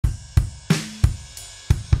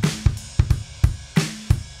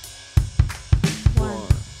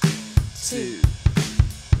2,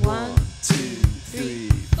 1, 2, 3,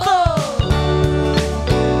 4.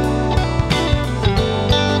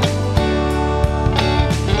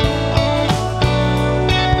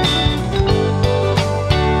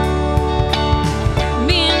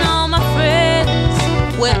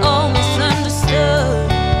 We're always understood.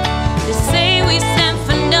 They say we stand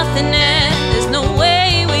for nothing and there's no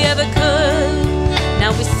way we ever could.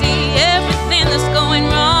 Now we see everything that's going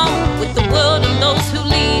wrong with the world and those who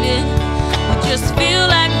lead it. We just feel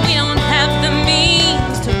like we don't have the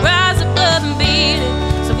means to rise above and beat it.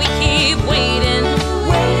 So we keep waiting,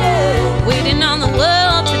 waiting on the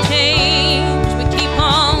world to change. We keep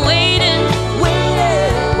on waiting,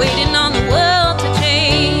 waiting on the world to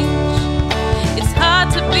change. It's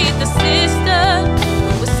hard to beat the system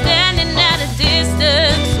when we're standing at a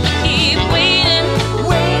distance. We keep waiting,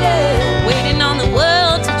 waiting on the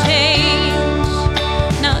world to change.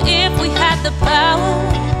 Now if we had the power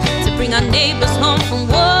to bring our neighbors home from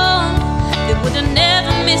war, they would have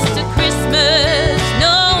never missed a Christmas.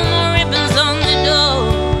 No more ribbons on the door.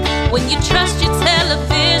 When you trust your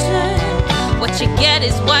television, what you get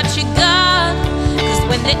is what you got. 'Cause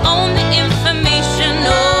when they own the information,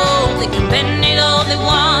 oh, they can bend it all they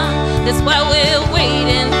want. That's why we're